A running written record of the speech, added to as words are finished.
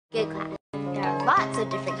Good class. There are lots of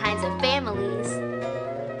different kinds of families.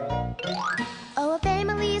 Oh, a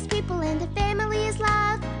family is people and a family is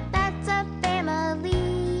love. That's a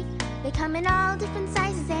family. They come in all different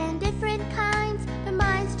sizes and different kinds, but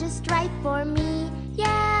mine's just right for me.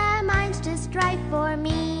 Yeah, mine's just right for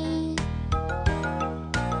me.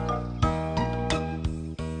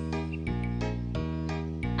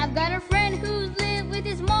 I've got a friend who's lived with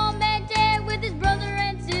his mom and dad, with his brother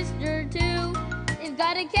and sister too. They've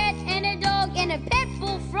got a cat and a dog and a pet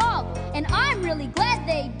bullfrog, and I'm really glad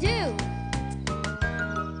they do.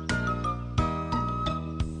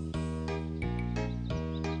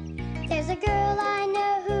 There's a girl I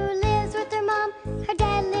know who lives with her mom. Her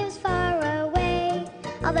dad lives far away.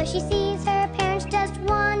 Although she sees her parents just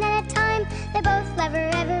one at a time, they both love her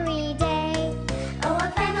every day. Oh,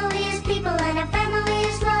 a family is people and a family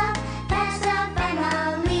is love. That's a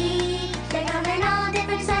family. They come in all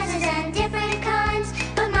different sizes and different kinds,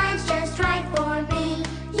 but mine's just right for me.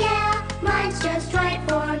 Yeah, mine's just right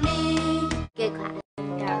for me. Good class.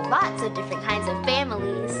 There are lots of different kinds of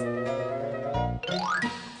families.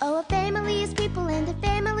 Oh, a family is people and a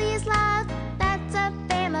family is love. That's a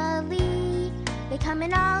family. They come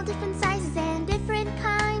in all different sizes and different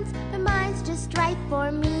kinds, but mine's just right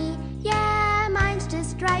for me. Yeah, mine's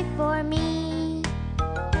just right for me.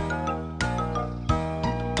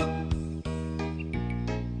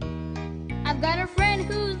 I've got a friend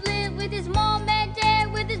who's lived with his mom and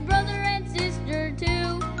dad, with his brother and sister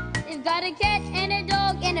too. They've got a cat and a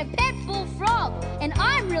dog and a pet bullfrog, and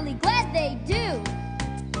I'm really glad they do.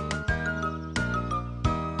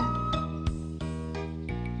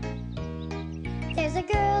 There's a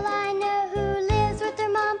girl I know who lives with her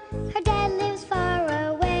mom. Her dad lives far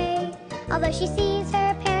away. Although she sees